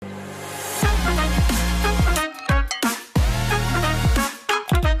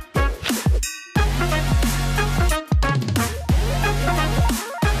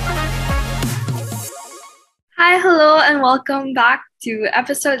welcome back to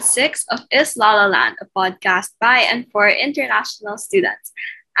episode 6 of Is La La Land, a podcast by and for international students.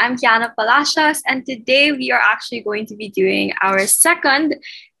 I'm Kiana Palacios, and today we are actually going to be doing our second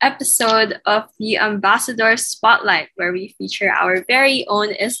episode of the Ambassador Spotlight, where we feature our very own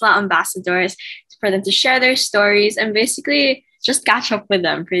ISLA ambassadors for them to share their stories and basically just catch up with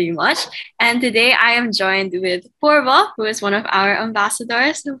them pretty much. And today I am joined with Purva, who is one of our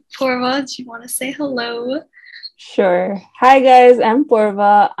ambassadors. So Purva, do you want to say hello? Sure. Hi guys, I'm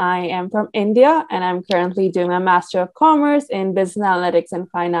Purva. I am from India and I'm currently doing my Master of Commerce in Business Analytics and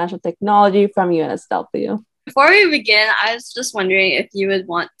Financial Technology from UNSW. Before we begin, I was just wondering if you would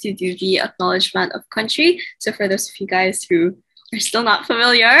want to do the acknowledgement of country. So for those of you guys who are still not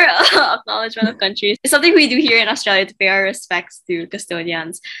familiar, acknowledgement of country is something we do here in Australia to pay our respects to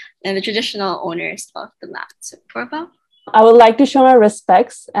custodians and the traditional owners of the land. So Purva? I would like to show my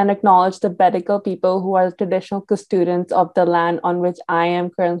respects and acknowledge the Bedical people who are the traditional custodians of the land on which I am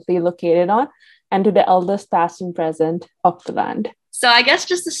currently located on, and to the elders past and present of the land. So I guess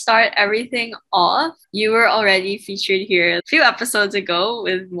just to start everything off, you were already featured here a few episodes ago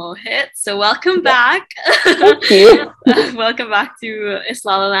with Mohit. So welcome back. Thank you. Welcome back to Is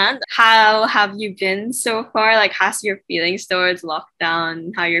La La Land. How have you been so far? Like, has your feelings towards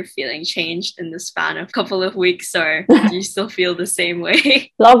lockdown, how you're feeling changed in the span of a couple of weeks, or do you still feel the same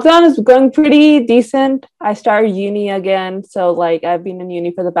way? Lockdown is going pretty decent. I started uni again. So I've been in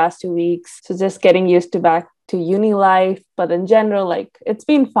uni for the past 2 weeks. So just getting used to back to uni life, but in general, it's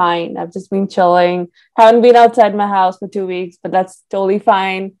been fine. I've just been chilling. Haven't been outside my house for 2 weeks, but that's totally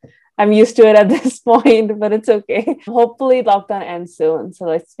fine. I'm used to it at this point, but it's okay. Hopefully lockdown ends soon.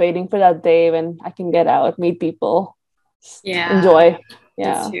 So waiting for that day when I can get out, meet people, enjoy.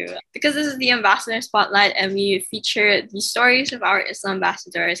 Yeah. Too. Because this is the Ambassador Spotlight and we feature the stories of our ISLA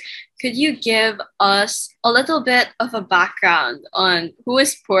ambassadors, could you give us a little bit of a background on who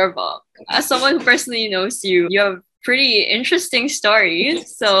is Purva? As someone who personally knows you, you have pretty interesting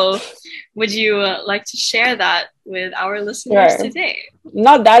stories. So would you like to share that with our listeners today?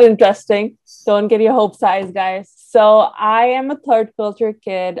 Not that interesting. Don't get your hopes high, guys. So I am a third culture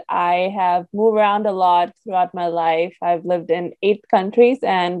kid. I have moved around a lot throughout my life. I've lived in 8 countries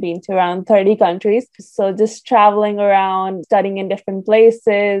and been to around 30 countries. So just traveling around, studying in different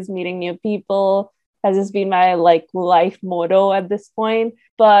places, meeting new people has just been my life motto at this point.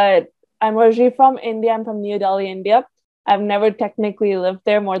 But I'm originally from India. I'm from New Delhi, India. I've never technically lived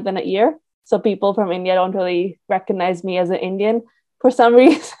there more than a year. So people from India don't really recognize me as an Indian for some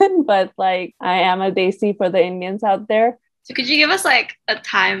reason, but I am a Desi for the Indians out there. So could you give us a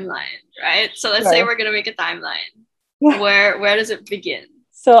timeline, right? So let's say we're going to make a timeline. Where does it begin?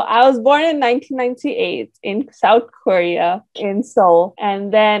 So I was born in 1998 in South Korea, in Seoul.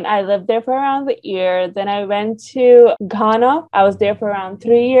 And then I lived there for around a year. Then I went to Ghana. I was there for around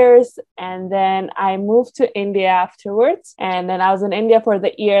 3 years. And then I moved to India afterwards. And then I was in India for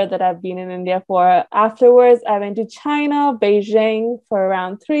the year that I've been in India for. Afterwards, I went to China, Beijing for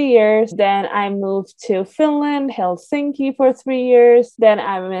around 3 years. Then I moved to Finland, Helsinki for 3 years. Then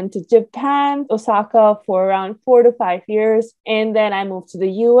I went to Japan, Osaka for around 4 to 5 years. And then I moved to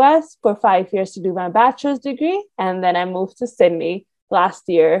the US for 5 years to do my bachelor's degree. And then I moved to Sydney last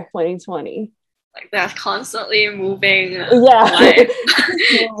year, 2020. That's constantly moving. Yeah.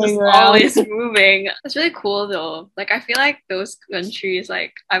 Just always moving. It's really cool though. I feel like those countries,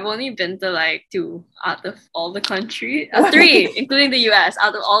 I've only been to 2 out of all the countries, 3, including the US,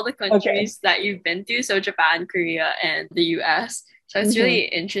 out of all the countries that you've been to. So Japan, Korea, and the US. So it's really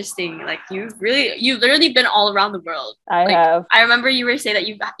interesting. You've literally been all around the world. I have. I remember you were saying that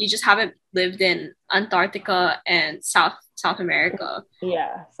you just haven't lived in Antarctica and South America.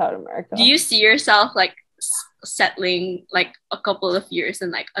 Yeah, South America. Do you see yourself settling a couple of years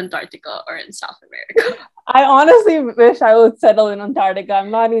in Antarctica or in South America? I honestly wish I would settle in Antarctica.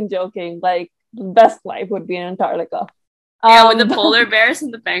 I'm not even joking. The best life would be in Antarctica. Yeah, with the polar bears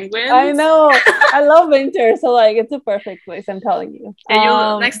and the penguins. I know. I love winter. So it's a perfect place, I'm telling you.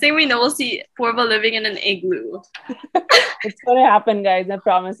 And next thing we know, we'll see Purva living in an igloo. It's going to happen, guys. I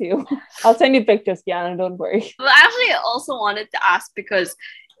promise you. I'll send you pictures, Kiana. Don't worry. Well, actually, I also wanted to ask because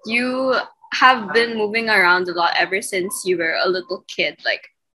you have been moving around a lot ever since you were a little kid,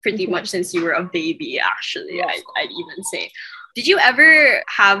 pretty much since you were a baby, actually, yeah. I'd even say. Did you ever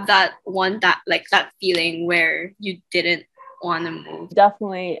have that feeling where you didn't want to move?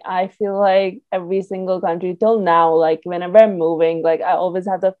 Definitely. I feel like every single country till now, whenever I'm moving, I always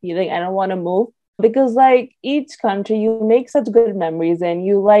have the feeling I don't want to move, because each country you make such good memories and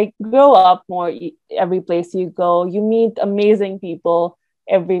you grow up more every place you go. You meet amazing people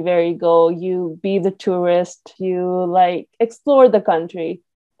everywhere you go. You be the tourist, you like explore the country,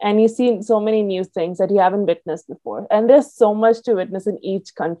 and you see so many new things that you haven't witnessed before. And there's so much to witness in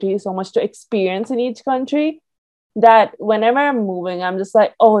each country, so much to experience in each country, that whenever I'm moving, I'm just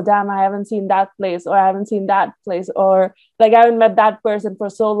like, oh, damn, I haven't seen that place, or I haven't seen that place, or like I haven't met that person for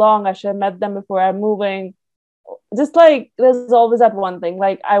so long. I should have met them before I'm moving. Just like there's always that one thing,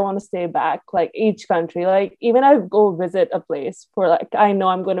 like I want to stay back, like each country. Like even I go visit a place for like, I know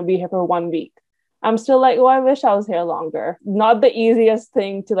I'm going to be here for 1 week, I'm still like, oh, I wish I was here longer. Not the easiest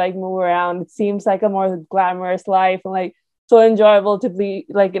thing to like move around. It seems like a more glamorous life and like so enjoyable to be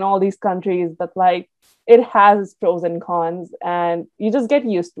like in all these countries, but like it has its pros and cons, and you just get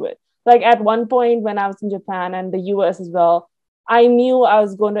used to it. Like at one point when I was in Japan and the US as well, I knew I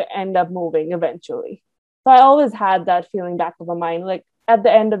was going to end up moving eventually. So I always had that feeling back of my mind, like at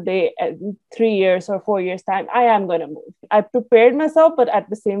the end of the day, at 3 years or 4 years time, I am going to move. I prepared myself, but at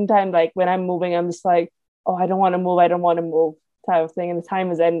the same time, like when I'm moving, I'm just like, oh, I don't want to move. I don't want to move type of thing. And the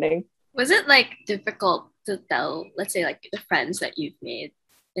time is ending. Was it like difficult to tell, let's say like the friends that you've made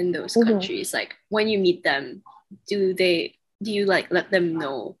in those Mm-hmm. countries, like when you meet them, do you like let them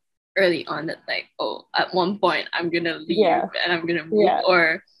know early on that like, oh, at one point I'm gonna leave Yeah. and I'm gonna move, Yeah.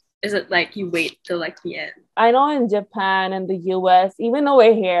 or is it like you wait till like the end? I know in Japan and the US, even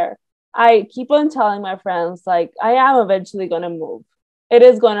over here, I keep on telling my friends, like, I am eventually going to move. It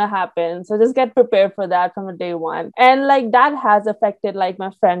is going to happen. So just get prepared for that from day one. And like that has affected like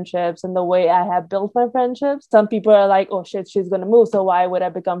my friendships and the way I have built my friendships. Some people are like, oh shit, she's going to move. So why would I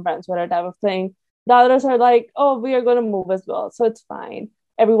become friends with her type of thing? The others are like, oh, we are going to move as well. So it's fine.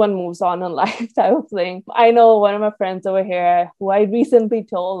 Everyone moves on in life type of thing. I know one of my friends over here who I recently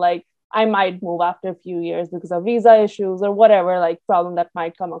told, like, I might move after a few years because of visa issues or whatever like problem that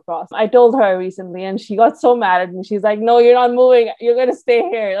might come across. I told her recently and she got so mad at me. She's like, no, you're not moving. You're going to stay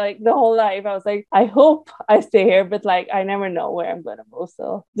here like the whole life. I was like, I hope I stay here, but like, I never know where I'm going to move.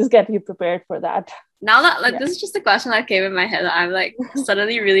 So just get you prepared for that. Now that like this is just a question that came in my head that I'm like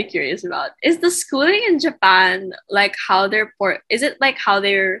suddenly really curious about. Is the schooling in Japan like how is it like how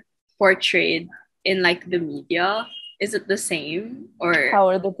they're portrayed in like the media? Is it the same, or how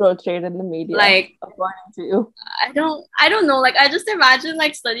are they portrayed in the media? Like according to you? I don't know. Like I just imagine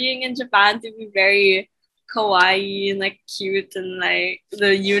like studying in Japan to be very kawaii and like cute and like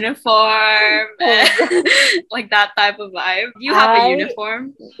the uniform and, like that type of vibe. Do you have a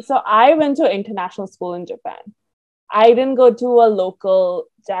uniform? So I went to international school in Japan. I didn't go to a local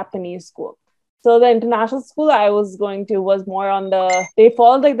Japanese school. So the international school I was going to was more on they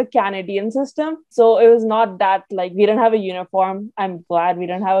followed like the Canadian system. So it was not that like we didn't have a uniform. I'm glad we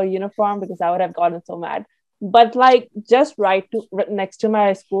didn't have a uniform because I would have gotten so mad. But like just right next to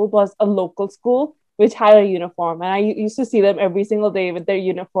my school was a local school which had a uniform. And I used to see them every single day with their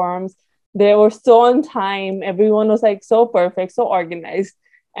uniforms. They were so on time. Everyone was like so perfect, so organized.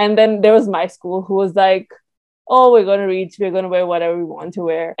 And then there was my school who was like, oh, we're going to wear whatever we want to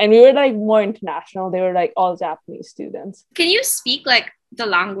wear. And we were like more international. They were like all Japanese students. Can you speak like the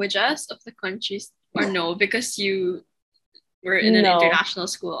languages of the countries or no? Because you were in an international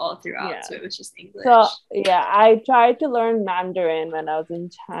school all throughout, so it was just English. So yeah, I tried to learn Mandarin when I was in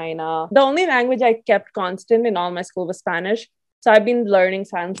China. The only language I kept constant in all my school was Spanish. So I've been learning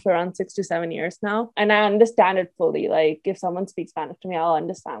Spanish for around 6 to 7 years now. And I understand it fully. Like if someone speaks Spanish to me, I'll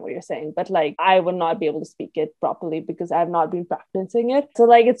understand what you're saying. But like I would not be able to speak it properly because I've not been practicing it. So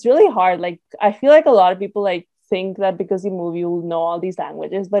like it's really hard. Like I feel like a lot of people like think that because you move, you'll know all these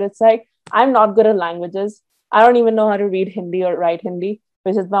languages. But it's like I'm not good at languages. I don't even know how to read Hindi or write Hindi,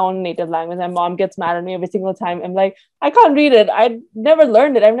 which is my own native language. My mom gets mad at me every single time. I'm like, I can't read it. I never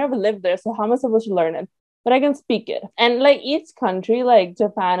learned it. I've never lived there. So how am I supposed to learn it? But I can speak it. And like each country, like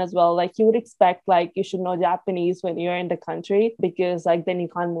Japan as well, like you would expect like you should know Japanese when you're in the country because like then you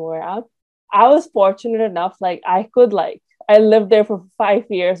can't move around. I was fortunate enough, like I lived there for 5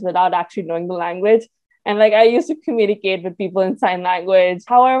 years without actually knowing the language. And like I used to communicate with people in sign language.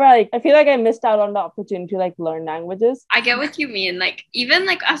 However, like I feel like I missed out on the opportunity to like learn languages. I get what you mean. Like even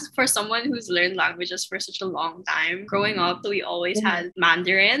like as for someone who's learned languages for such a long time, growing up, we always had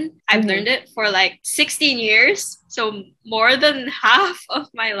Mandarin. I've learned it for like 16 years, so more than half of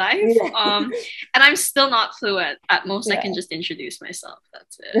my life. And I'm still not fluent. At most, I can just introduce myself.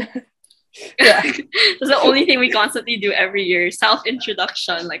 That's it. Yeah. That's the only thing we constantly do every year.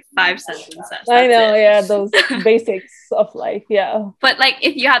 Self-introduction, like 5 sentences. I That's know, it. yeah, those basics of life. Yeah. But like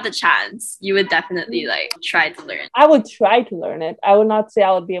if you had the chance, you would definitely like try to learn. I would try to learn it. I would not say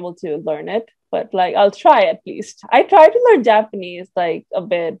I would be able to learn it, but like I'll try at least. I tried to learn Japanese like a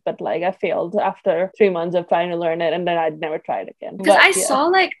bit, but like I failed after 3 months of trying to learn it, and then I'd never tried again. Because But I yeah, saw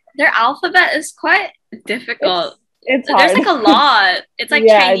like their alphabet is quite it's difficult. it's There's hard. like a lot. It's like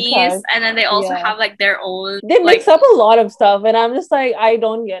Yeah, it's Chinese, hard. and then they also Yeah. have like their own They like mix up a lot of stuff, and I'm just like, I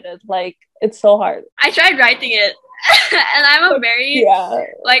don't get it. Like, it's so hard. I tried writing it. And I'm a very Yeah.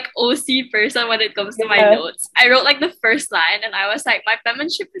 like OC person when it comes to my Yeah. notes. I wrote like the first line and I was like, my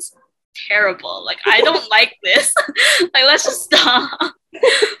penmanship is terrible. Like I don't like this. Like let's just stop.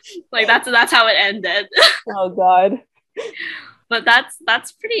 Like that's how it ended. Oh God. But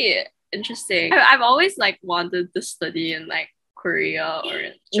that's pretty interesting. I've always like wanted to study in like Korea or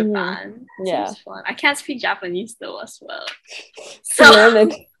in Japan. Yeah. Seems fun. I can't speak Japanese though as well. So learn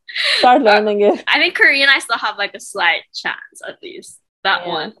it. Start learning it. I think Korean I still have like a slight chance at least. That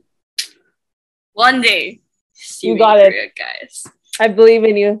Yeah. one. One day. See You me got in it. Korea, guys. I believe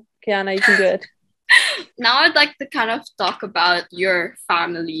in you, Kiana. You can do it. Now I'd like to kind of talk about your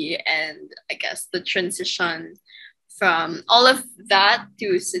family and I guess the transition from all of that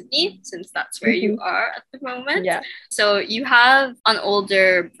to Sydney, since that's where you are at the moment. Yeah. So you have an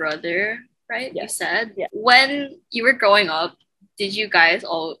older brother, right? Yeah. You said. Yeah. When you were growing up, did you guys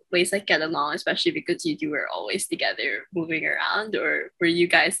always like get along, especially because you two were always together moving around, or were you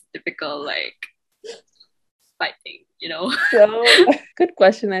guys typical like fighting, you know? So good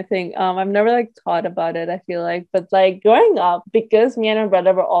question, I think. I've never like thought about it, I feel like. But like growing up, because me and my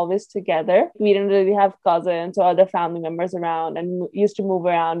brother were always together, we didn't really have cousins or other family members around and used to move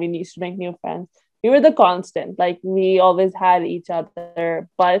around. We used to make new friends. We were the constant. Like we always had each other,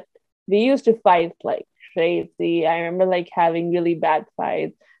 but we used to fight like crazy. I remember like having really bad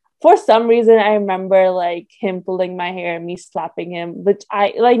fights. For some reason, I remember like him pulling my hair, me slapping him, which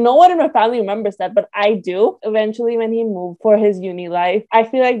I like no one in my family remembers that, but I do. Eventually, when he moved for his uni life, I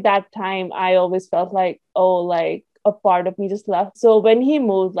feel like that time I always felt like, oh, like a part of me just left. So when he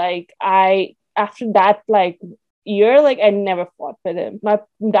moved, like after that, like year, like I never fought with him. My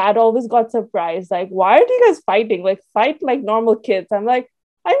dad always got surprised, like, why are you guys fighting? Like fight like normal kids. I'm like,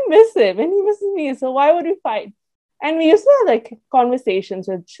 I miss him and he misses me. So why would we fight? And we used to have like conversations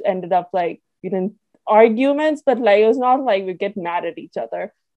which ended up like, arguments, but like it was not like we get mad at each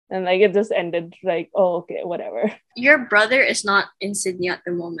other. And like it just ended like, oh, okay, whatever. Your brother is not in Sydney at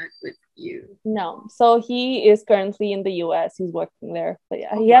the moment with you. No. So he is currently in the US. He's working there. But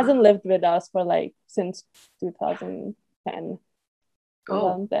yeah, he hasn't lived with us for like since 2010.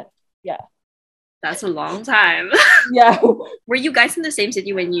 Oh. Yeah. That's a long time. Yeah. Were you guys in the same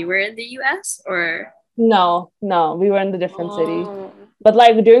city when you were in the US or? No, we were in a different city. But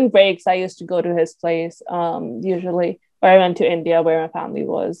like during breaks, I used to go to his place, usually, or I went to India where my family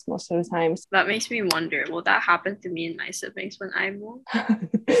was most of the times. That makes me wonder, will that happen to me and my siblings when I move?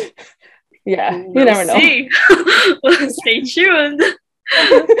 Yeah, you never know. See. Stay tuned.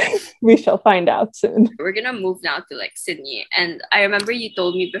 We shall find out soon. We're gonna move now to like Sydney. And I remember you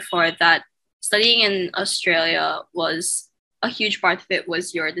told me before that studying in Australia was a huge part of it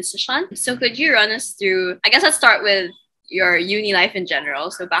was your decision. So could you run us through, I guess let's start with your uni life in general.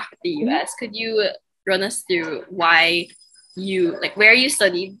 So back at the US, could you run us through why you, like where you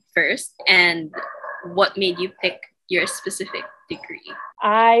studied first and what made you pick your specific degree?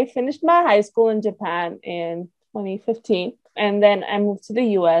 I finished my high school in Japan in 2015. And then I moved to the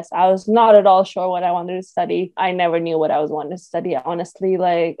US. I was not at all sure what I wanted to study. I never knew what I was wanting to study. Honestly,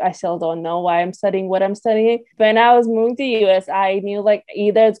 like I still don't know why I'm studying what I'm studying. When I was moving to the US, I knew like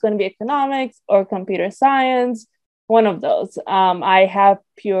either it's going to be economics or computer science, one of those. I have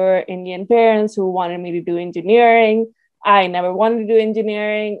pure Indian parents who wanted me to do engineering. I never wanted to do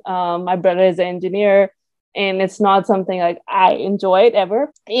engineering. My brother is an engineer. And it's not something like I enjoyed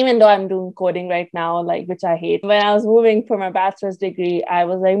ever, even though I'm doing coding right now, like which I hate. When I was moving for my bachelor's degree, I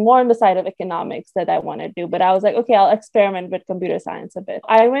was like more on the side of economics that I want to do. But I was like, okay, I'll experiment with computer science a bit.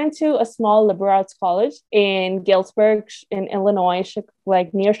 I went to a small liberal arts college in Galesburg in Illinois,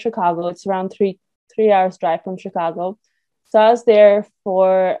 like near Chicago. It's around three hours drive from Chicago. So I was there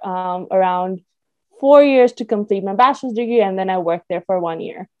for around 4 years to complete my bachelor's degree, and then I worked there for 1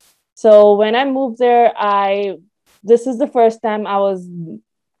 year. So when I moved there, this is the first time I was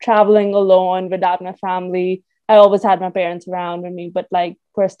traveling alone without my family. I always had my parents around with me, but like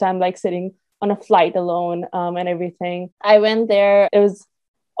first time like sitting on a flight alone and everything. I went there. It was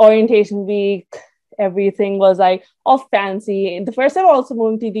orientation week. Everything was like all fancy. The first time I also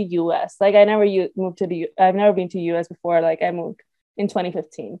moved to the US. Like I never moved to I've never been to US before. Like I moved in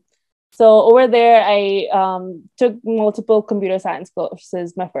 2015. So over there, I took multiple computer science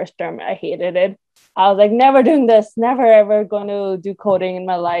courses my first term. I hated it. I was like, never doing this, never ever going to do coding in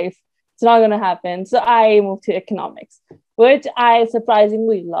my life. It's not going to happen. So I moved to economics, which I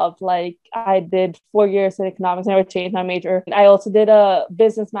surprisingly loved. Like I did 4 years in economics, never changed my major. I also did a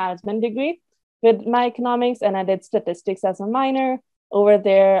business management degree with my economics, and I did statistics as a minor over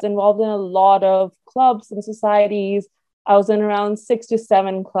there. I was involved in a lot of clubs and societies. I was in around 6 to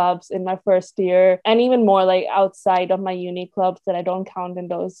 7 clubs in my first year, and even more like outside of my uni clubs that I don't count in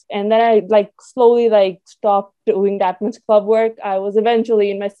those. And then I like slowly like stopped doing that much club work. I was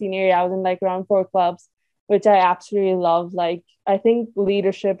eventually in my senior year, I was in like around 4 clubs, which I absolutely loved. Like I think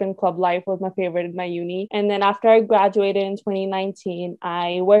leadership and club life was my favorite in my uni. And then after I graduated in 2019,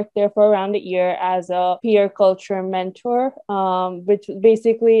 I worked there for around a year as a peer culture mentor, which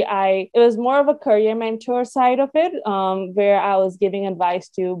basically it was more of a career mentor side of it, where I was giving advice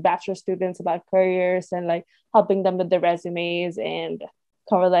to bachelor students about careers and like helping them with their resumes and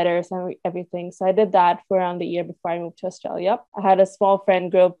cover letters and everything. So I did that for around a year before I moved to Australia. I had a small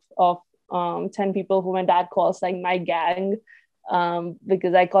friend group of 10 people who my dad calls like my gang,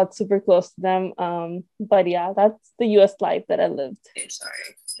 because I got super close to them. But yeah, that's the US life that I lived. Okay, sorry.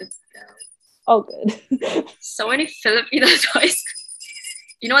 It's down. Oh, good. So many Filipino toys.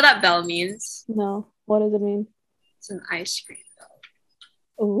 You know what that bell means? No. What does it mean? It's an ice cream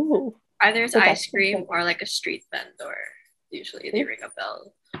bell. Ooh. Either it's ice cream or like a street vendor. Usually they ring a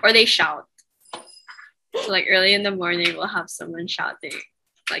bell. Or they shout. So like early in the morning, we'll have someone shouting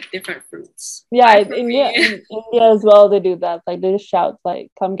like different fruits. Yeah, in India as well, they do that. Like they just shout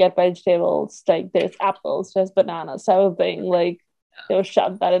like, come get vegetables. Like there's apples, there's bananas, type of thing. Like they'll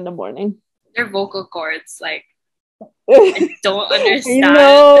shout that in the morning. Their vocal cords, like I don't understand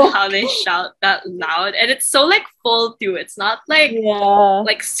how they shout that loud. And it's so like full too. It's not like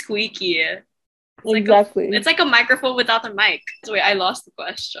like squeaky. It's exactly. It's like a microphone without a mic. So wait, I lost the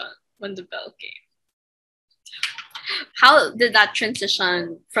question when the bell came. How did that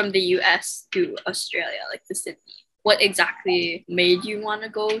transition from the US to Australia, like to Sydney? What exactly made you want to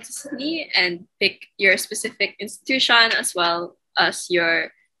go to Sydney and pick your specific institution as well as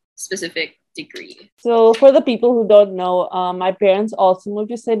your specific degree? So for the people who don't know, my parents also moved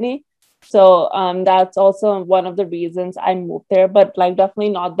to Sydney. So that's also one of the reasons I moved there, but like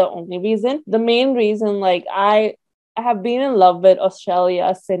definitely not the only reason. The main reason, like I have been in love with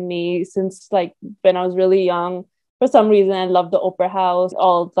Australia, Sydney, since like when I was really young. For some reason, I love the Opera House,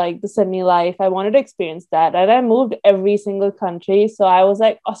 all like the Sydney life. I wanted to experience that. And I moved every single country. So I was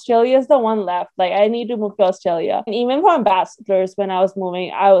like, Australia is the one left. Like, I need to move to Australia. And even for bachelor's, when I was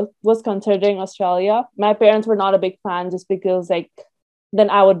moving, I was considering Australia. My parents were not a big fan just because, like, then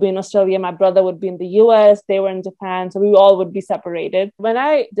I would be in Australia. My brother would be in the US. They were in Japan. So we all would be separated. When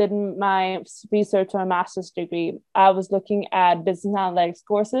I did my research on a master's degree, I was looking at business analytics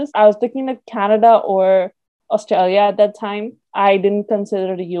courses. I was looking at Canada or Australia at that time. I didn't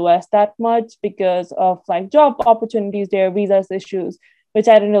consider the US that much because of like job opportunities there, visas issues, which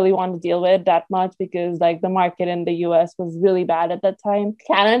I didn't really want to deal with that much because like the market in the US was really bad at that time.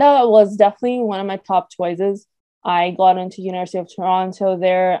 Canada was definitely one of my top choices. I got into University of Toronto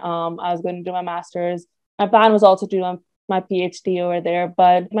there. I was going to do my master's. My plan was also to do my PhD over there,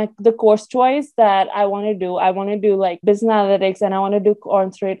 but the course choice that I want to do like business analytics, and I want to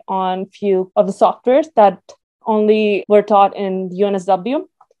concentrate on few of the softwares that only were taught in UNSW,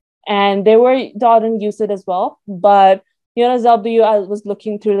 and they were taught in UCIT as well. But UNSW, I was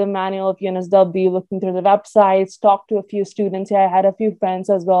looking through the manual of UNSW, looking through the websites, talked to a few students here. I had a few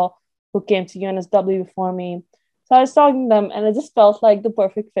friends as well who came to UNSW before me. So I was talking to them and it just felt like the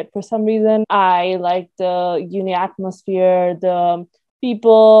perfect fit for some reason. I liked the uni atmosphere, the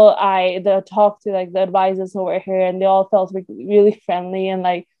people, the talk to like the advisors over here, and they all felt really friendly and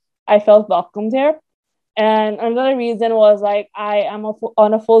like I felt welcomed here. And another reason was like I am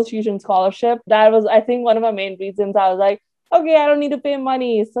on a full fusion scholarship. That was, I think, one of my main reasons. I was like, okay, I don't need to pay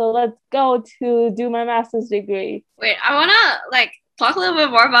money, so let's go to do my master's degree. Wait, I want to like talk a little bit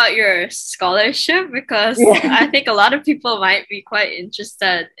more about your scholarship because I think a lot of people might be quite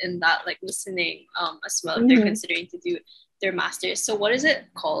interested in that, like listening as well if they're considering to do their master's. So what is it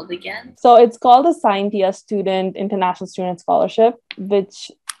called again? So it's called the Scientia Student International Student Scholarship,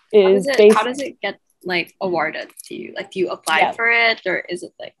 which is how does it get like awarded to you? Like, do you apply for it or is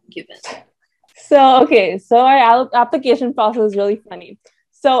it like given? So our application process is really funny.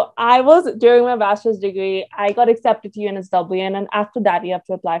 So during my bachelor's degree, I got accepted to UNSW, and then after that, you have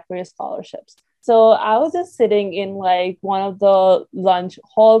to apply for your scholarships. So I was just sitting in like one of the lunch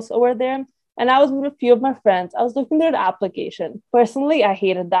halls over there, and I was with a few of my friends. I was looking through the application. Personally, I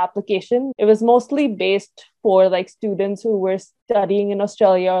hated the application. It was mostly based for like students who were studying in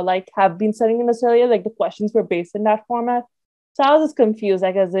Australia or like have been studying in Australia. Like the questions were based in that format. So I was just confused,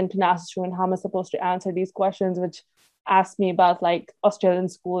 like as an international student, how am I supposed to answer these questions, which asked me about like Australian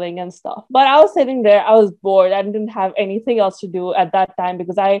schooling and stuff. But I was sitting there, I was bored. I didn't have anything else to do at that time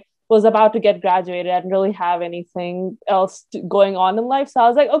because I was about to get graduated. I didn't really have anything else going on in life. So I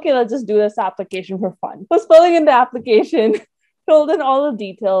was like, okay, let's just do this application for fun. I was filling in the application, filled in all the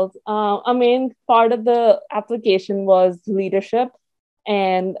details. A main part of the application was leadership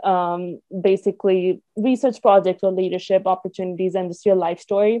and basically research projects or leadership opportunities and just your life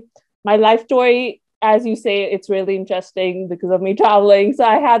story. My life story, as you say, it's really interesting because of me traveling. So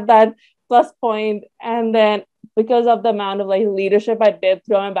I had that plus point. And then because of the amount of like leadership I did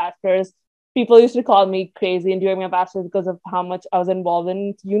through my bachelor's, people used to call me crazy during my bachelor's because of how much I was involved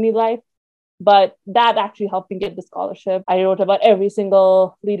in uni life. But that actually helped me get the scholarship. I wrote about every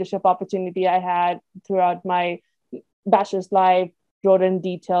single leadership opportunity I had throughout my bachelor's life, wrote in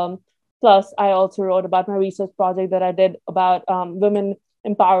detail. Plus, I also wrote about my research project that I did about women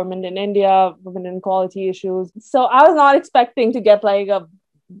empowerment in India, women inequality issues. So I was not expecting to get like a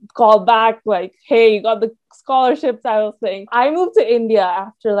call back like, hey, you got the scholarship type of thing. I moved to India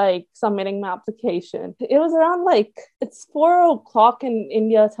after like submitting my application. It was around like, it's 4 o'clock in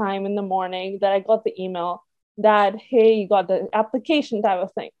India time in the morning that I got the email that, hey, you got the application type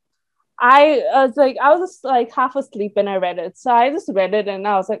of thing. I was just like half asleep when I read it. So I just read it and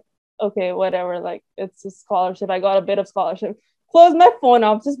I was like, okay, whatever, like it's a scholarship. I got a bit of scholarship. Closed my phone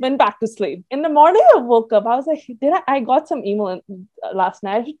off, just went back to sleep. In the morning, I woke up. I was like, I got some email last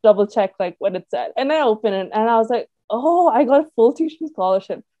night. I should double check like what it said. And I opened it and I was like, oh, I got a full tuition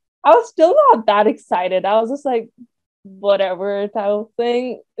scholarship. I was still not that excited. I was just like, whatever type of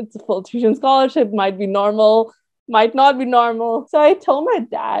thing. It's a full tuition scholarship, might be normal, might not be normal. So I told my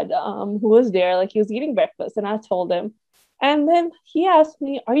dad, who was there, like he was eating breakfast, and I told him. And then he asked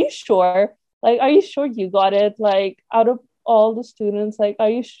me, are you sure? Like, are you sure you got it? Like, out of all the students, like, are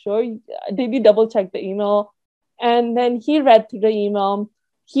you sure? Did you double check the email? And then he read through the email.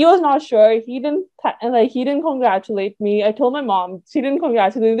 He was not sure. He didn't congratulate me. I told my mom. She didn't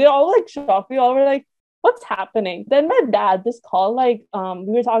congratulate me. They're all like shocked. We all were like, what's happening? Then my dad just called, like,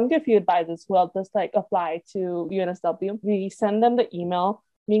 we were talking to a few advisors who helped us like apply to UNSW. We send them the email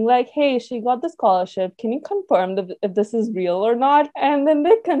being like, hey, she got the scholarship. Can you confirm if this is real or not? And then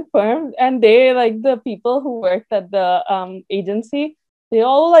they confirmed, and they, like, the people who worked at the agency, they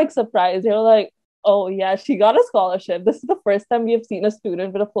all like surprised. They were like, oh yeah, she got a scholarship. This is the first time we have seen a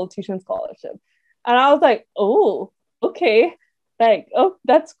student with a full tuition scholarship. And I was like, oh, okay. Like, oh,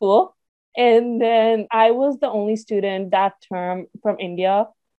 that's cool. And then I was the only student that term from India.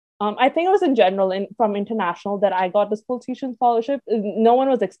 I think it was in general from international that I got this full tuition scholarship. No one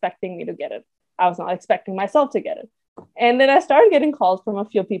was expecting me to get it. I was not expecting myself to get it. And then I started getting calls from a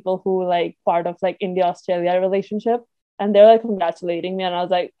few people who like part of like India-Australia relationship. And they're like congratulating me. And I was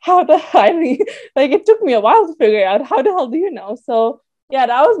like, how the hell? Like it took me a while to figure out how the hell do you know? So yeah,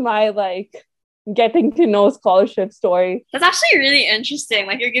 that was my like getting to know scholarship story. That's actually really interesting.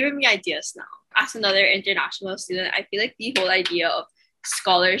 Like you're giving me ideas now. As another international student, I feel like the whole idea of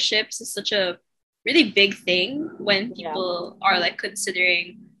scholarships is such a really big thing when people are like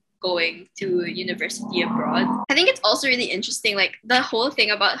considering going to university abroad. I think it's also really interesting, like the whole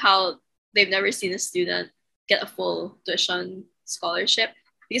thing about how they've never seen a student get a full tuition scholarship.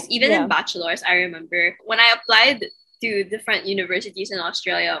 Because even in bachelor's, I remember when I applied to different universities in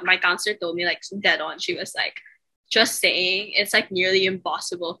Australia, my counselor told me like dead on. She was like, just saying, it's like nearly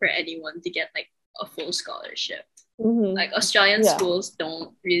impossible for anyone to get like a full scholarship. Mm-hmm. Like Australian schools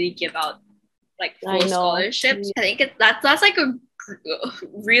don't really give out like full scholarships. I think that's like a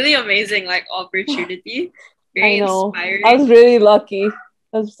really amazing like opportunity. Very inspiring. I was really lucky.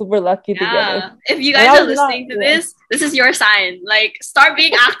 I was super lucky to get it. If you guys are listening to this is your sign. Like, start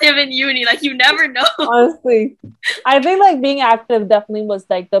being active in uni. Like, you never know. Honestly, I think like being active definitely was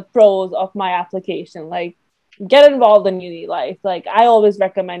like the pros of my application. Like, get involved in uni life. Like, I always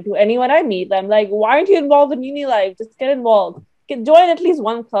recommend to anyone I meet, I'm like, why aren't you involved in uni life? Just get involved. Join at least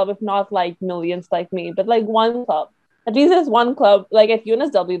one club, if not like millions like me, but like one club. At least there's one club. Like at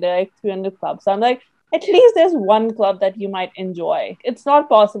UNSW, there are like 300 clubs. So I'm like, at least there's one club that you might enjoy. It's not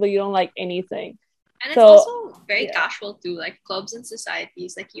possible you don't like anything. And it's also very casual too, like clubs and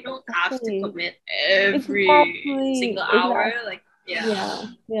societies. Like you don't have to commit every single hour. Like Yeah.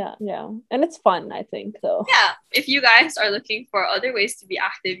 And it's fun, I think, so. Yeah, if you guys are looking for other ways to be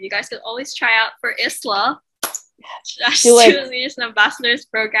active, you guys can always try out for ISLA. Student Leaders and Ambassadors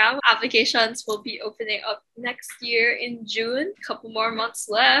Program. Applications will be opening up next year in June. A couple more months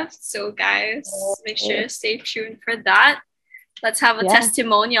left. So guys, make sure to stay tuned for that. Let's have a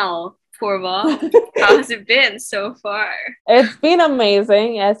testimonial. Purva, how has it been so far? It's been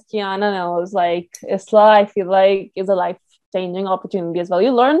amazing. As Kiana knows, like ISLA, I feel like is a life-changing opportunity as well.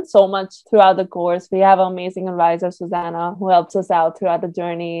 You learn so much throughout the course. We have an amazing advisor, Susanna, who helps us out throughout the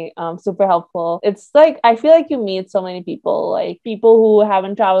journey. Super helpful. It's like I feel like you meet so many people, like people who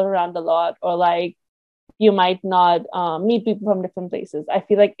haven't traveled around a lot, or like you might not meet people from different places. I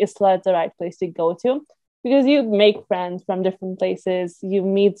feel like ISLA is the right place to go to, because you make friends from different places. You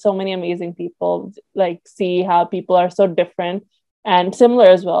meet so many amazing people, like see how people are so different and similar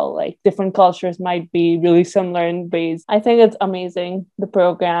as well. Like different cultures might be really similar in ways. I think it's amazing, the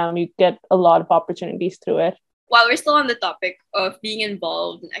program. You get a lot of opportunities through it. While we're still on the topic of being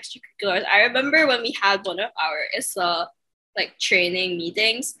involved in extracurriculars, I remember when we had one of our ISLA like training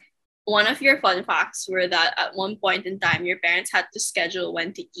meetings, one of your fun facts were that at one point in time, your parents had to schedule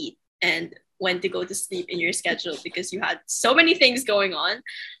when to eat and when to go to sleep in your schedule because you had so many things going on.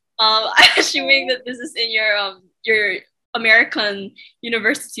 I'm assuming that this is in your American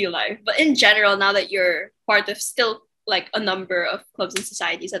university life, but in general, now that you're part of still like a number of clubs and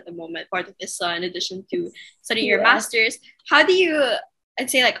societies at the moment, part of ISLA, in addition to studying your master's, how do you,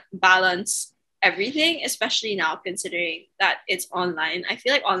 I'd say, like balance everything, especially now considering that it's online? I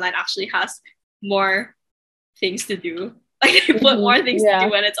feel like online actually has more things to do. Like they put more things to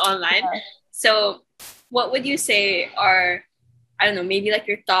do when it's online. So what would you say are, I don't know, maybe like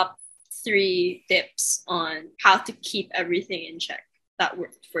your top 3 tips on how to keep everything in check that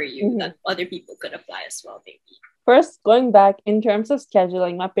worked for you that other people could apply as well, maybe? First, going back in terms of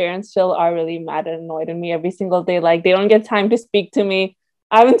scheduling, my parents still are really mad and annoyed at me every single day. Like they don't get time to speak to me.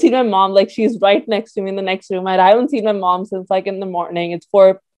 I haven't seen my mom. Like she's right next to me in the next room. I haven't seen my mom since like in the morning. It's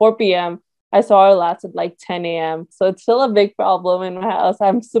 4 p.m. I saw her last at like 10 a.m. So it's still a big problem in my house.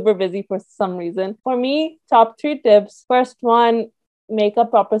 I'm super busy for some reason. For me, top 3 tips. First one, make a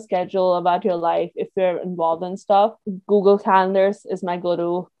proper schedule about your life if you're involved in stuff. Google Calendars is my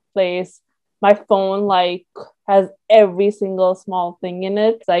go-to place. My phone like has every single small thing in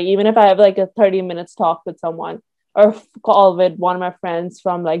it. Like even if I have like a 30 minutes talk with someone or call with one of my friends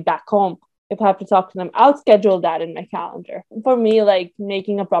from like back home, if I have to talk to them, I'll schedule that in my calendar. For me, like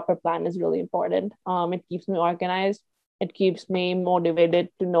making a proper plan is really important. It keeps me organized. It keeps me motivated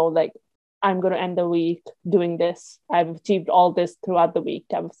to know like I'm going to end the week doing this. I've achieved all this throughout the week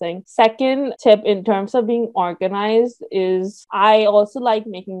type of thing. Second tip in terms of being organized is I also like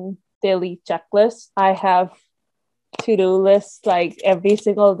making daily checklists. I have to-do lists like every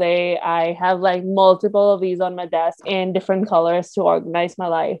single day. I have like multiple of these on my desk in different colors to organize my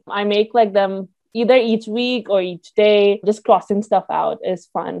life. I make like them either each week or each day. Just crossing stuff out is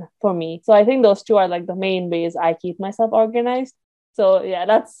fun for me. So I think those 2 are like the main ways I keep myself organized. So yeah,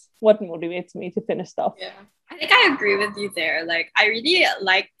 that's what motivates me to finish stuff. Yeah, I think I agree with you there. Like I really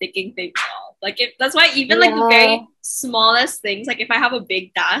like ticking things off. Like if that's why even like the very smallest things, like if I have a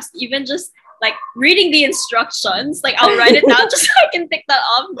big task, even just like reading the instructions, like I'll write it down just so I can tick that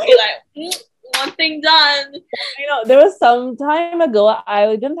off and be like, one thing done. You know, there was some time ago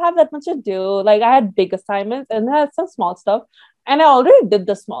I didn't have that much to do. Like I had big assignments and I had some small stuff, and I already did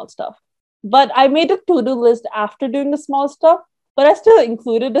the small stuff. But I made a to-do list after doing the small stuff. But I still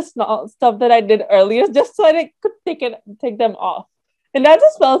included the small stuff that I did earlier just so I could take them off. And that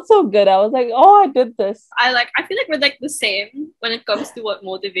just felt so good. I was like, oh, I did this. I feel like we're like the same when it comes to what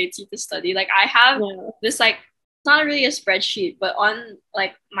motivates you to study. Like I have this like, it's not really a spreadsheet, but on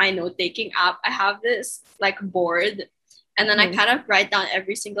like my note-taking app, I have this like board. And then I kind of write down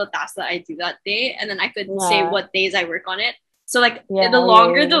every single task that I do that day. And then I could say what days I work on it. So like the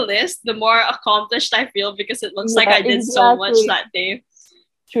longer the list, the more accomplished I feel because it looks like I did so much that day.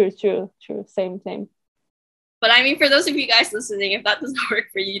 True. Same. But I mean, for those of you guys listening, if that doesn't work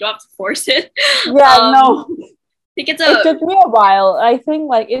for you, you don't have to force it. Yeah, no. I think it took me a while. I think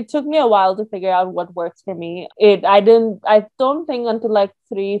like it took me a while to figure out what works for me. I don't think until like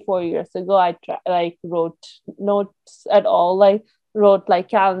 3-4 years ago I wrote notes at all. Like wrote like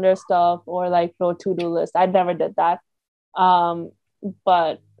calendar stuff or like wrote to-do list. I never did that.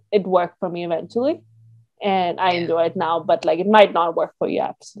 But it worked for me eventually and I enjoy it now, but like it might not work for you.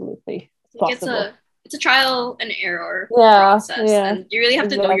 Absolutely. It's a trial and error process and you really have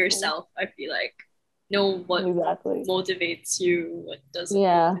to know yourself. I feel like know what motivates you, what doesn't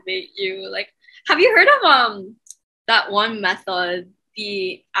motivate you. Like have you heard of that one method,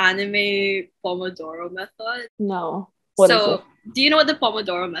 the anime Pomodoro method. No. What is it? Do you know what the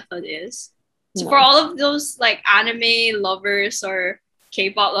Pomodoro method is? So for No. all of those like anime lovers or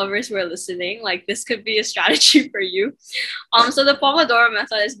K-pop lovers who are listening, like this could be a strategy for you. So the Pomodoro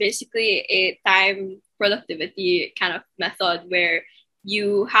method is basically a time productivity kind of method where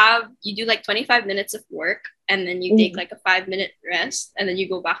you do like 25 minutes of work and then you take like a 5-minute rest and then you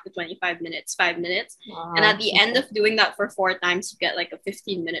go back to 25 minutes, 5 minutes. And at the end of doing that for 4 times, you get like a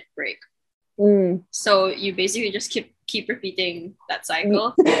 15-minute break. So you basically just keep repeating that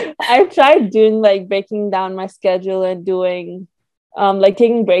cycle. I've tried doing like breaking down my schedule and doing like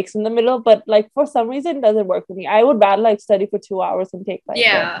taking breaks in the middle, but like for some reason it doesn't work for me. I would rather like study for 2 hours and take like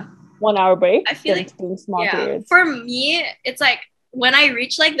a 1 hour break. I feel like doing small periods. For me, it's like when I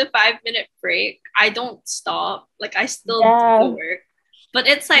reach like the 5-minute break, I don't stop. Like I still do the work. But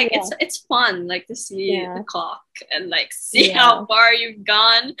it's like it's fun like to see the clock and like see how far you've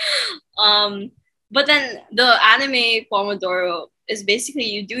gone. But then the anime Pomodoro is basically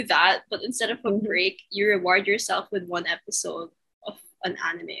you do that, but instead of a break, you reward yourself with 1 episode of an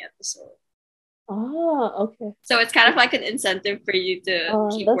anime episode. Oh, okay. So it's kind of like an incentive for you to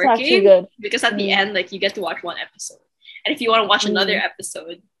keep that's working good. Because at the end, like you get to watch 1 episode. And if you want to watch another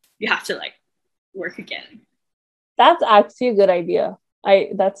episode, you have to like work again. That's actually a good idea.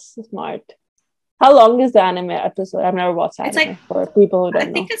 That's smart. How long is the anime episode? I've never watched anime. It's like, for people who don't know.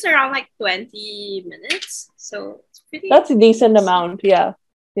 I think it's around like 20 minutes. So it's pretty. That's a decent amount. Yeah.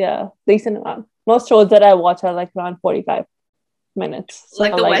 Decent amount. Most shows that I watch are like around 45 minutes. So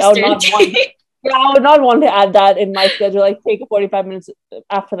like the Western I would not want to add that in my schedule. Like take 45 minutes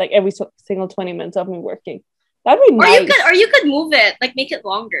after like every single 20 minutes of me working. That'd be nice. Or you could move it, like make it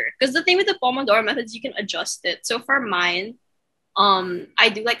longer. Because the thing with the Pomodoro method is you can adjust it. So for mine, I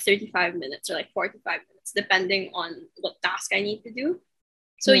do like 35 minutes or like 45 minutes, depending on what task I need to do.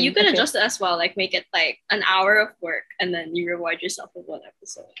 So you could adjust it as well, like make it like an hour of work and then you reward yourself with 1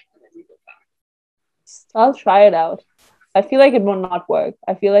 episode and then you go back. I'll try it out. I feel like it will not work.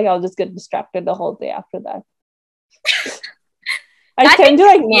 I feel like I'll just get distracted the whole day after that. I tend to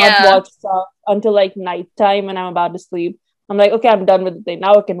like not watch stuff until like nighttime when I'm about to sleep. I'm like, okay, I'm done with the day.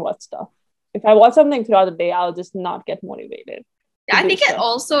 Now I can watch stuff. If I watch something throughout the day, I'll just not get motivated. I think it's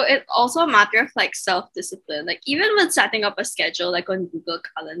also a matter of like self-discipline. Like even with setting up a schedule like on Google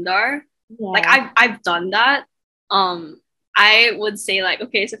Calendar, like I've done that. I would say like,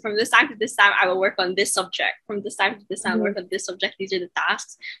 okay, so from this time to this time, I will work on this subject. From this time to this time, work on this subject. These are the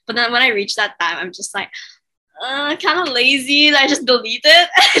tasks. But then when I reach that time, I'm just like, kind of lazy. I just delete it.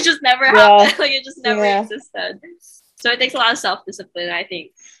 It just never happened. Like it just never existed. So it takes a lot of self-discipline. I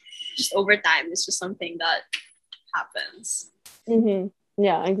think just over time, it's just something that happens.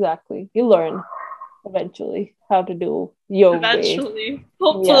 Yeah, exactly. You learn eventually how to do your way.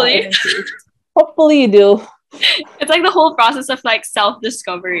 Hopefully. Hopefully you do. It's like the whole process of like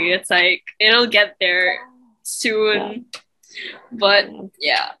self-discovery. It's like it'll get there soon. But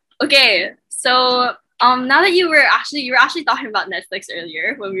okay, so now that you were actually talking about Netflix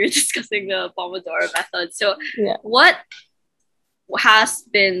earlier when we were discussing the Pomodoro method. So what has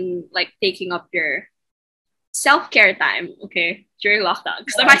been like taking up your self-care time, during lockdown?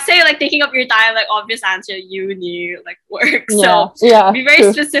 Because if I say like taking up your time, like obvious answer, uni, like work. So be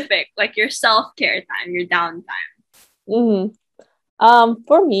very specific, like your self-care time, your downtime.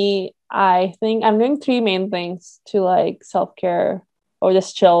 For me, I think I'm doing 3 main things to like self-care or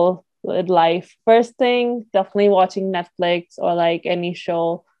just chill with life. First thing, definitely watching Netflix or like any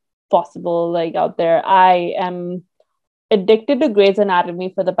show possible like out there. I am addicted to Grey's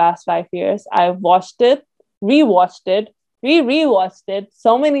Anatomy for the past 5 years. I've watched it, rewatched it, rewatched it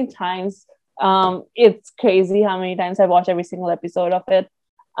so many times. It's crazy how many times I've watched every single episode of it.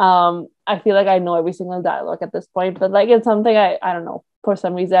 I feel like I know every single dialogue at this point, but like it's something I don't know, for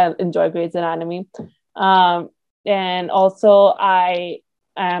some reason I enjoy Grey's Anatomy. And also I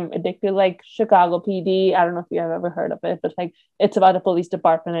am addicted to like Chicago PD. I don't know if you have ever heard of it, but like it's about a police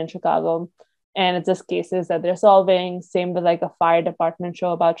department in Chicago and it's just cases that they're solving. Same with like a fire department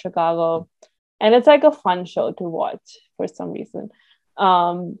show about Chicago. And it's like a fun show to watch for some reason.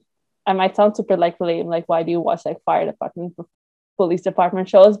 I might sound super like lame, like why do you watch like fire department, police department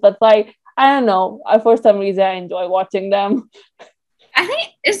shows? But like, I don't know. For some reason, I enjoy watching them. I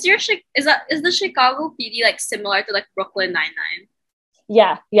think is the Chicago PD like similar to like Brooklyn Nine-Nine?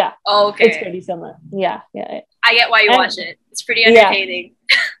 Yeah. Oh, okay. It's pretty similar. Yeah. I get why you watch it. It's pretty entertaining.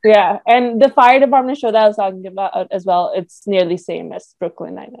 Yeah, and the fire department show that I was talking about as well, it's nearly same as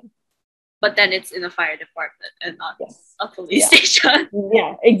Brooklyn Nine-Nine. But then it's in a fire department and not a police station.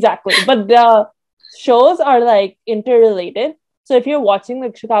 Yeah, exactly. But the shows are like interrelated. So if you're watching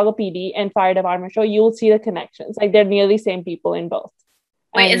the Chicago PD and Fire Department show, you'll see the connections. Like they're nearly same people in both.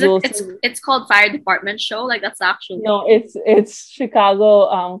 Wait, And is it it's called Fire Department Show? Like that's actually no, it's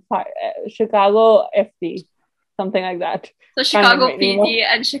Chicago Chicago FD, something like that. So Chicago PD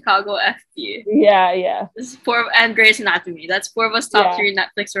and Chicago FD. Yeah. This is and Grey's Anatomy. That's 4 of us top 3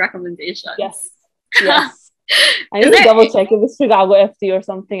 Netflix recommendations. Yes. I need to double check if it's Chicago FD or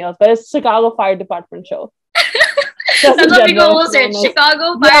something else, but it's Chicago Fire Department Show. That's what people will say.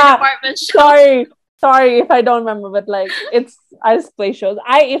 Chicago Fire Department Show. Sorry if I don't remember, but like I just play shows.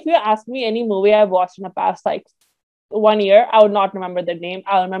 If you ask me any movie I've watched in the past like 1 year, I would not remember the name.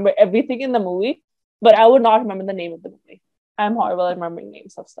 I'll remember everything in the movie, but I would not remember the name of the movie. I'm horrible at remembering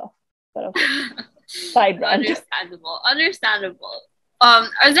names of stuff. But okay. Side rant. Understandable.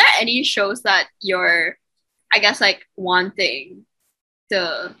 Are there any shows that you're, I guess, like wanting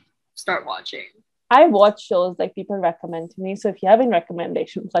to start watching? I watch shows like people recommend to me. So if you have any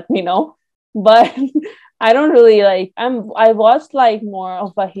recommendations, let me know. But I don't really like. I watched like more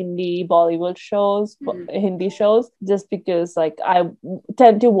of a Hindi Bollywood shows, Hindi shows, just because like I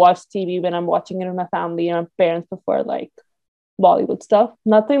tend to watch TV when I'm watching it with my family, and my parents prefer like Bollywood stuff.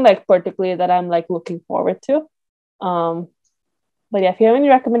 Nothing like particularly that I'm like looking forward to. But yeah, if you have any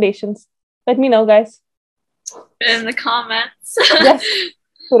recommendations, let me know, guys. In the comments. Yes,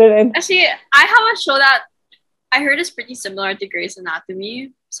 put it in. Actually, I have a show that I heard is pretty similar to Grey's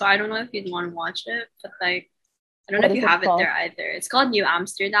Anatomy, so I don't know if you'd want to watch it, but like, I don't know if you have it there either. It's called New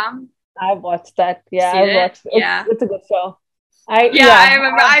Amsterdam. I've watched that. Yeah, I watched it. Yeah. It's a good show. I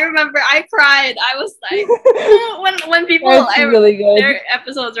remember. I cried. I was like, when people, really good. There are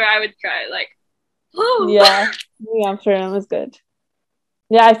episodes where I would cry, like, oh. Yeah, New Amsterdam was good.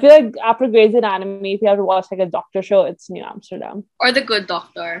 Yeah, I feel like after Grey's Anatomy, if you have to watch like a doctor show, it's New Amsterdam. Or The Good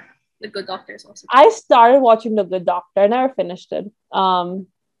Doctor. The Good Doctor is also good. I started watching The Good Doctor. I never finished it.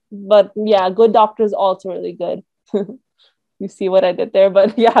 But yeah, Good Doctor is also really good. You see what I did there,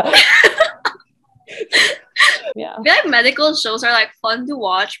 but yeah. Yeah. I feel like medical shows are like fun to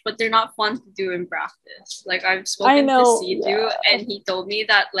watch, but they're not fun to do in practice. Like I've spoken to Sidu, and he told me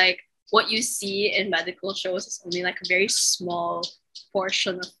that like what you see in medical shows is only like a very small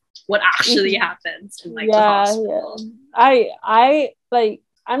portion of what actually happens in like the hospital. Yeah. I like,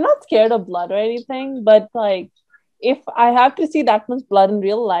 I'm not scared of blood or anything, but like if I have to see that much blood in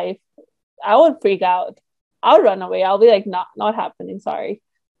real life, I would freak out. I'll run away. I'll be like, not happening. Sorry.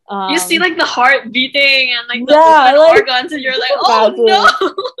 You see like the heart beating and like the open organs, and you're like, oh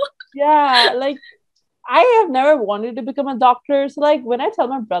no. Yeah, like I have never wanted to become a doctor. So like when I tell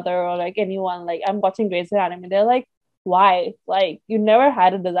my brother or like anyone like I'm watching Grey's Anatomy, they're like, why? Like you never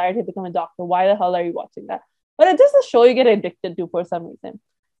had a desire to become a doctor. Why the hell are you watching that? But it's just a show you get addicted to for some reason.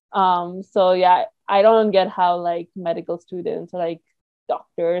 So yeah, I don't get how like medical students or like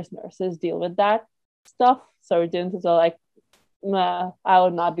doctors, nurses deal with that stuff. Surgeons is like, nah, I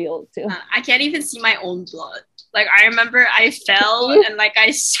would not be able to. I can't even see my own blood. Like I remember I fell and like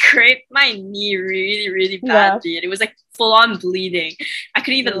I scraped my knee really, really badly, and it was like full on bleeding. I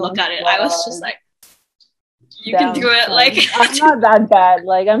couldn't even look at it. I was just like, you can do it. Like I'm not that bad.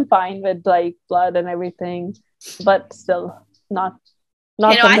 Like I'm fine with like blood and everything, but still not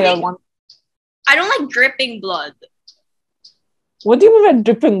something I want. I don't like dripping blood. What do you mean by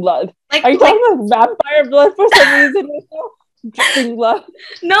dripping blood? Like, are you talking about vampire blood for some reason? Dripping blood?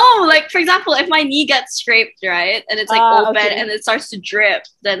 No, like for example, if my knee gets scraped, right, and it's like open and it starts to drip,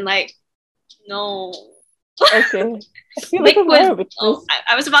 then like, no. Okay. Liquid.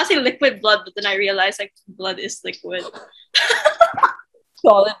 I was about to say liquid blood, but then I realized like blood is liquid.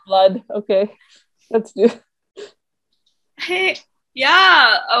 Solid blood. Okay, let's do. Hey,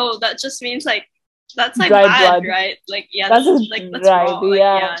 yeah. Oh, that just means like that's like dry bad, blood. Right? Like yeah, that's dry. wrong. Like,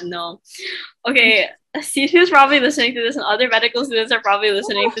 yeah, no. Okay, Steve probably listening to this, and other medical students are probably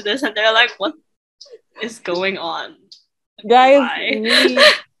listening to this, and they're like, "What is going on?" Guys,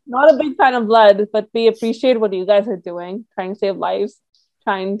 not a big fan of blood, but we appreciate what you guys are doing, trying to save lives,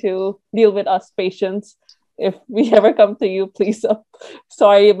 trying to deal with us patients. If we ever come to you, please.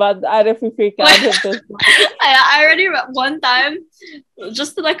 Sorry about that if we freak out. I already one time,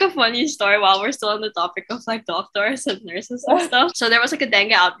 just like a funny story while we're still on the topic of like doctors and nurses and stuff. So there was like a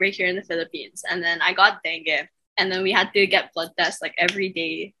dengue outbreak here in the Philippines, and then I got dengue, and then we had to get blood tests like every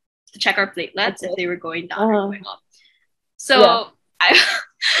day to check our platelets if they were going down or going up. So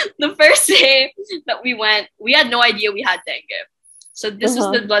the first day that we went, we had no idea we had dengue. So this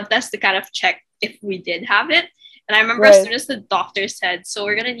was the blood test to kind of check if we did have it. And I remember as soon as the doctor said, so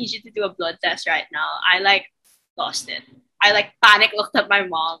we're gonna need you to do a blood test right now, I like lost it. I like panic looked at my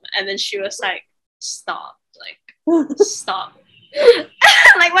mom, and then she was like, stop, stop.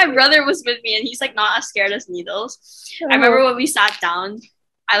 Like my brother was with me and he's like not as scared as needles. I remember when we sat down,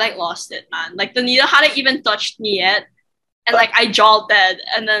 I like lost it, man. Like the needle hadn't even touched me yet, and like I jolted,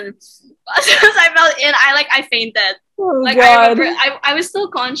 and then as soon as I fell in, I fainted. Like God. I remember I was still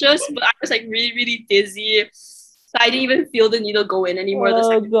conscious, but I was like really, really dizzy. So I didn't even feel the needle go in anymore the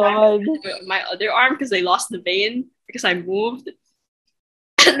second time. My other arm because they lost the vein because I moved.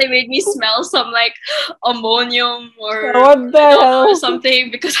 And they made me smell some like ammonium or what the hell? or something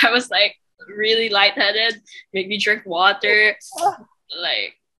because I was like really lightheaded. Made me drink water.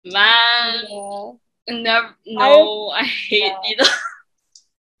 Like, man, never. No, I hate needles.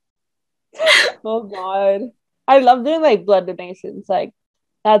 Oh God, I love doing like blood donations. Like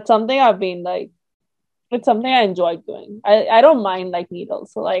that's something I've been like. It's something I enjoy doing. I don't mind like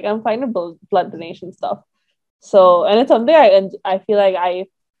needles, so like I'm fine with blood donation stuff. So and it's something I feel like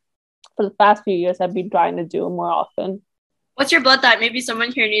for the past few years I've been trying to do more often. What's your blood type? Maybe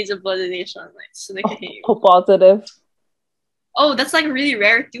someone here needs a blood donation, like so they can hit you. Oh, positive. Oh, that's like really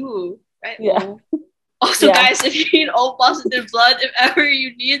rare too, right? Yeah. Also, guys, if you need O positive blood, if ever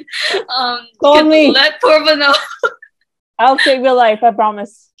you need, call me. Let Purva know. I'll save your life. I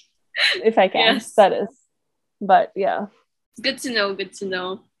promise. If I can, yes. That is. But yeah, good to know. Good to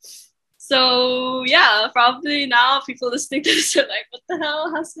know. So yeah, probably now people listening to this are like, "What the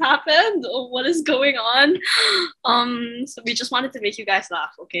hell has happened? Or what is going on?" So we just wanted to make you guys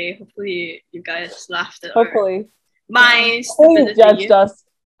laugh. Okay, hopefully you guys laughed at hopefully my stupidity. Judged us.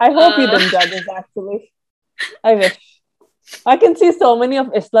 I hope you didn't judge us. Actually, I wish. I can see so many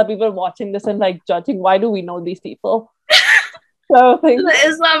of Isla people watching this and like judging. Why do we know these people? So the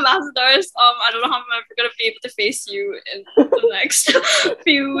Islam ambassadors, I don't know how I'm ever gonna be able to face you in the next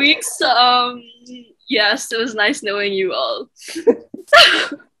few weeks. Yes, it was nice knowing you all.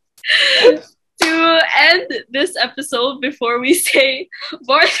 To end this episode before we say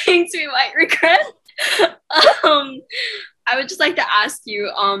more things we might regret, I would just like to ask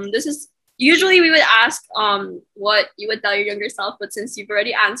you, this is usually we would ask what you would tell your younger self, but since you've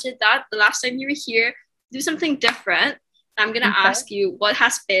already answered that the last time you were here, do something different. I'm gonna ask you what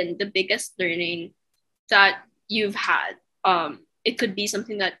has been the biggest learning that you've had. It could be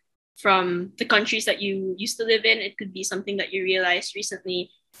something that from the countries that you used to live in. It could be something that you realized recently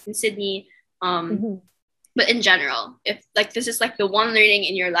in Sydney. But in general, if like this is like the one learning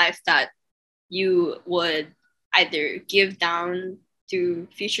in your life that you would either give down to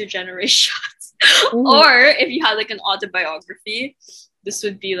future generations, or if you had like an autobiography, this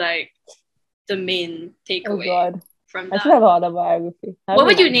would be like the main takeaway. Oh God. From that. I should have an autobiography. What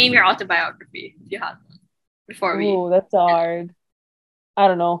would you name your autobiography if you had one? Before we. Oh, that's hard. I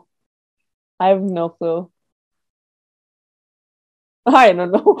don't know. I have no clue. I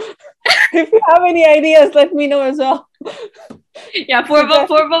don't know. If you have any ideas, let me know as well. Yeah, Purva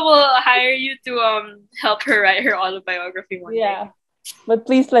will hire you to help her write her autobiography one day. But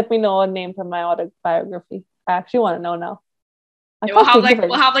please let me know a name from my autobiography. I actually want to know now. Yeah, we'll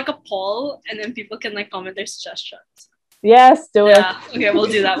have like a poll and then people can like comment their suggestions. Yes, do it. Okay, we'll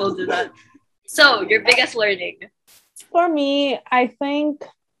do that. So, your biggest learning? For me, I think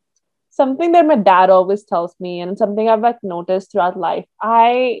something that my dad always tells me and something I've like noticed throughout life.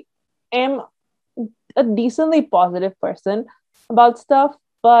 I am a decently positive person about stuff,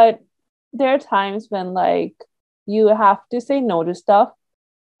 but there are times when like you have to say no to stuff.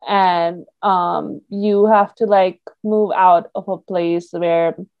 And you have to like move out of a place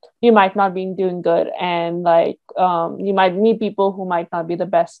where you might not be doing good, and like you might meet people who might not be the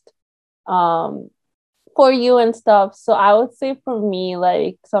best for you and stuff. So I would say for me,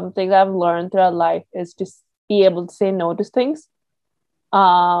 like something that I've learned throughout life is just be able to say no to things.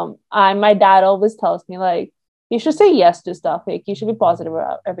 My dad always tells me like you should say yes to stuff, like you should be positive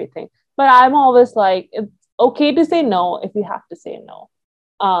about everything, but I'm always like it's okay to say no if you have to say no.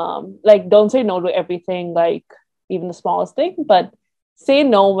 Like don't say no to everything, like even the smallest thing, but say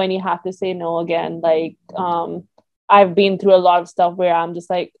no when you have to say no. Again, like I've been through a lot of stuff where I'm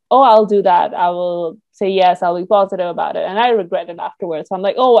just like, oh, I'll do that, I will say yes, I'll be positive about it, and I regret it afterwards. So I'm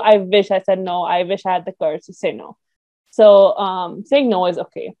like, oh, I wish I said no, I wish I had the courage to say no. So saying no is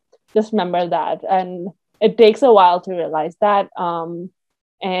okay, just remember that. And it takes a while to realize that.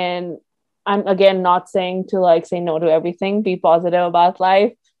 And I'm again not saying to like say no to everything. Be positive about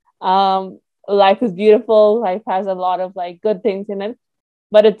life. Life is beautiful. Life has a lot of like good things in it.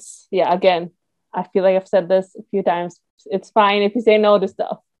 But it's again, I feel like I've said this a few times. It's fine if you say no to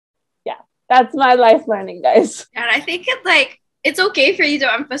stuff. Yeah, that's my life learning, guys. And I think it's okay for you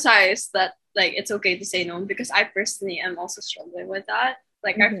to emphasize that like it's okay to say no, because I personally am also struggling with that.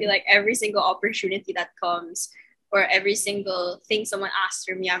 Like, I feel like every single opportunity that comes or every single thing someone asks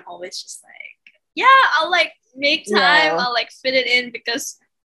for me, I'm always just like, yeah, I'll like make time. I'll like fit it in, because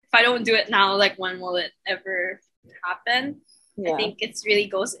if I don't do it now, like when will it ever happen? I think it's really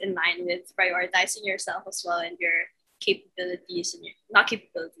goes in line with prioritizing yourself as well, and your capabilities and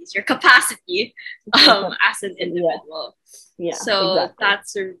your capacity as an individual. So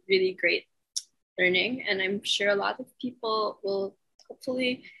that's a really great learning, and I'm sure a lot of people will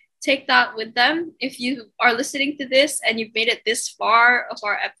hopefully take that with them. If you are listening to this and you've made it this far of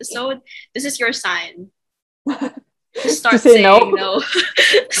our episode, this is your sign. Just start saying no.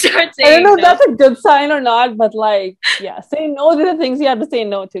 Start saying I don't know if that's a good sign or not, but like, say no to the things you have to say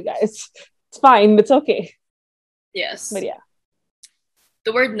no to, guys. It's fine. It's okay. Yes. But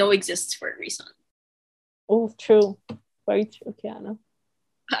the word no exists for a reason. Oh, true. Very true, Kiana.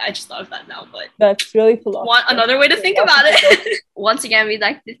 I just thought of that now, but that's really philosophical. Another way to think about it. Once again, we'd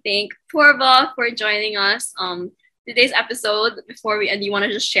like to thank Purva for joining us. Today's episode. Before we end, you want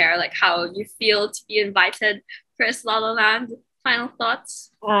to just share like how you feel to be invited for Is La La Land? Final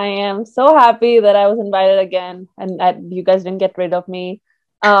thoughts? I am so happy that I was invited again, and that you guys didn't get rid of me.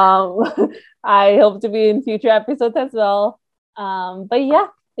 I hope to be in future episodes as well. But yeah,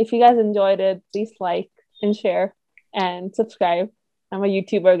 if you guys enjoyed it, please like and share and subscribe. I'm a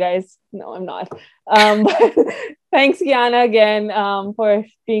YouTuber, guys. No, I'm not. But thanks, Kiana, again, for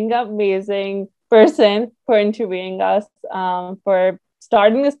being an amazing person, for interviewing us, for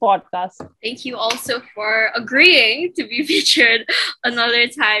starting this podcast. Thank you also for agreeing to be featured another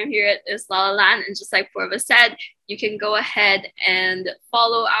time here at Is La La Land. And just like Purva said, you can go ahead and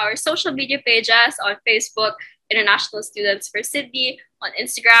follow our social media pages on Facebook, International Students for Sydney, on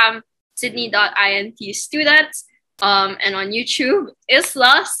Instagram, sydney.intstudents, and on YouTube,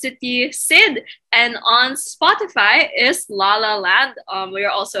 Isla City Sid, and on Spotify is La La Land. We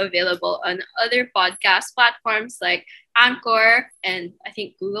are also available on other podcast platforms like Anchor and I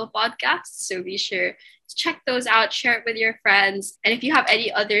think Google Podcasts. So be sure to check those out, share it with your friends. And if you have any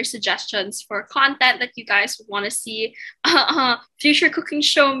other suggestions for content that you guys would want to see, future cooking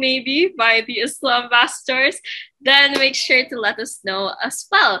show maybe by the Isla Ambassadors, then make sure to let us know as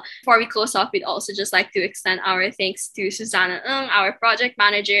well. Before we close off, we'd also just like to extend our thanks to Susanna Ng, our project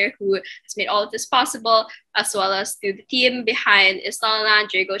manager, who has made all of this possible, as well as to the team behind Is La La Land,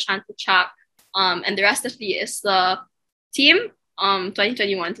 Drago Chantuchak, and the rest of the Isla team,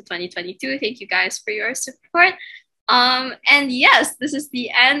 2021 to 2022. Thank you guys for your support. And yes, this is the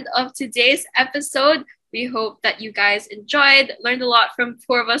end of today's episode. We hope that you guys enjoyed, learned a lot from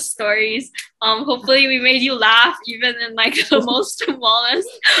Purva's stories. Hopefully we made you laugh, even in like the most smallest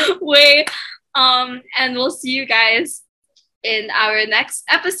way. And we'll see you guys in our next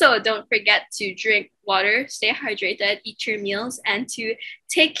episode. Don't forget to drink water, stay hydrated, eat your meals, and to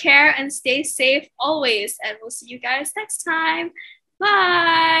take care and stay safe always. And we'll see you guys next time.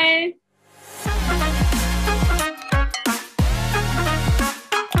 Bye.